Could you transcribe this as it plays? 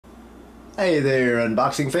Hey there,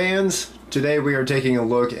 unboxing fans! Today we are taking a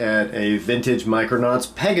look at a vintage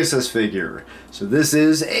Micronauts Pegasus figure. So this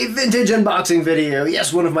is a vintage unboxing video.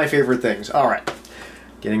 Yes, one of my favorite things. Alright,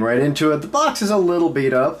 getting right into it. The box is a little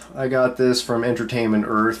beat up. I got this from Entertainment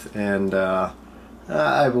Earth, and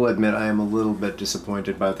I will admit I am a little bit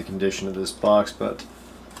disappointed by the condition of this box, but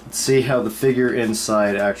let's see how the figure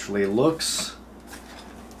inside actually looks.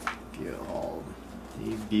 Get all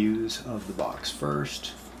the views of the box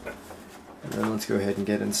first. And then let's go ahead and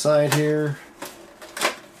get inside here.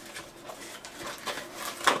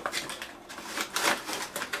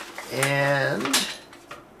 And the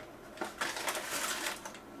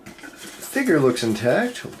figure looks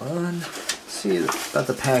intact. Hold on. Let's see about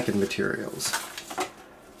the packing materials.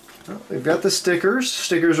 Well, we've got the stickers.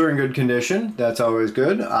 Stickers are in good condition. That's always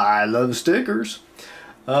good. I love stickers.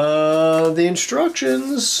 The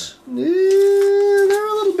instructions, they're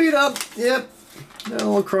a little beat up. Yep, they're a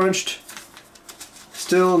little crunched.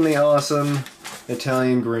 Still in the awesome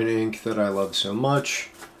Italian green ink that I love so much.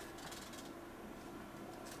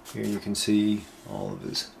 Here you can see all of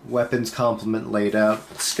his weapons complement laid out,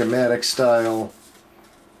 schematic style.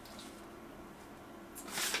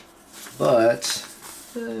 But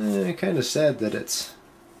kind of sad that it's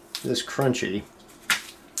this crunchy.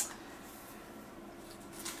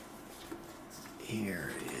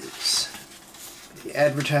 Here is the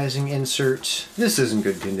advertising insert. This is in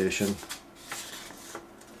good condition.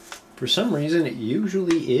 For some reason, it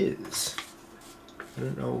usually is. I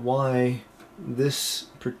don't know why this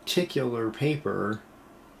particular paper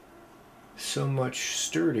is so much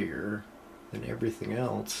sturdier than everything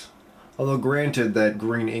else. Although granted, that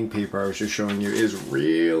green ink paper I was just showing you is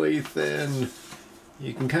really thin.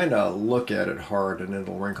 You can kind of look at it hard and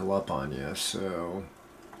it'll wrinkle up on you, so...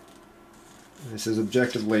 This is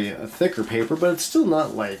objectively a thicker paper, but it's still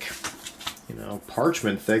not like, you know,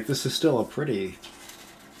 parchment thick. This is still a pretty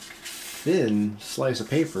thin slice of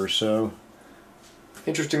paper, so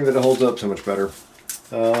interesting that it holds up so much better.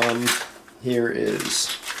 Here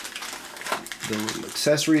is the little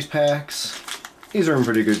accessories packs. These are in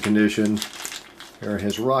pretty good condition. Here are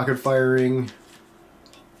his rocket firers,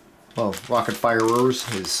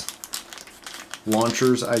 his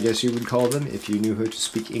launchers, I guess you would call them, if you knew how to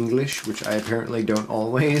speak English, which I apparently don't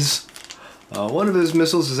always. One of his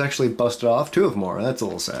missiles is actually busted off. Two of them are. That's a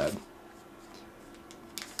little sad.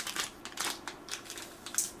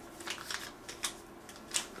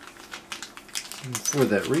 And for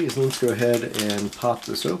that reason, let's go ahead and pop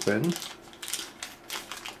this open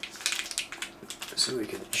so we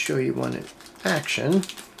can show you one in action.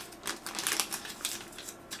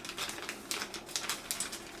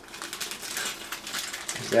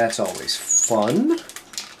 That's always fun.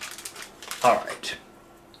 Alright.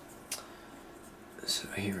 So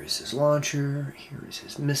here is his launcher, here is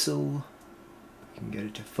his missile. We can get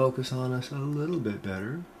it to focus on us a little bit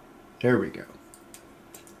better. There we go.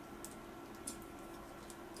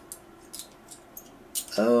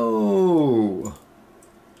 Oh!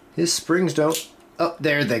 His springs don't... Oh,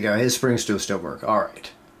 there they go. His springs still work.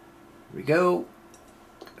 Alright. Here we go.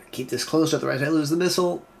 Keep this closed, otherwise I lose the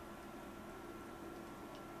missile.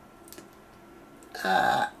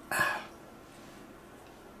 A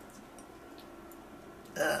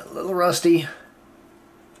little rusty.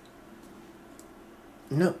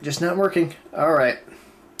 Nope, just not working. Alright.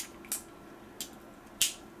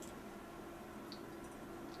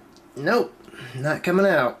 Nope, not coming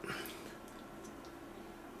out.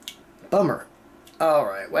 Bummer.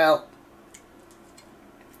 Alright, well,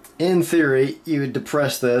 in theory, you would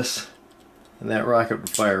depress this and that rocket would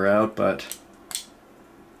fire out, but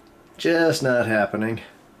just not happening.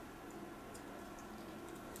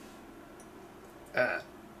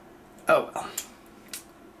 Oh well.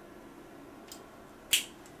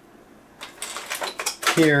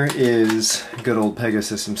 Here is good old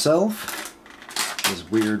Pegasus himself. His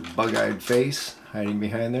weird bug-eyed face hiding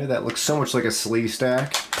behind there. That looks so much like a slee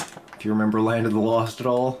stack. If you remember Land of the Lost at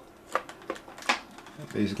all.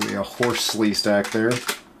 Basically a horse slee stack there.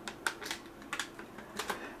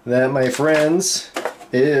 That, my friends,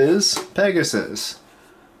 is Pegasus.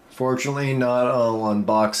 Fortunately, not all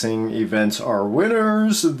unboxing events are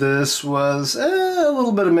winners. This was a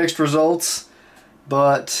little bit of mixed results,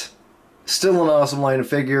 but still an awesome line of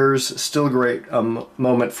figures, still a great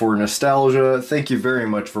moment for nostalgia. Thank you very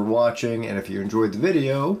much for watching, and if you enjoyed the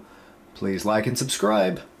video, please like and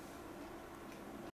subscribe.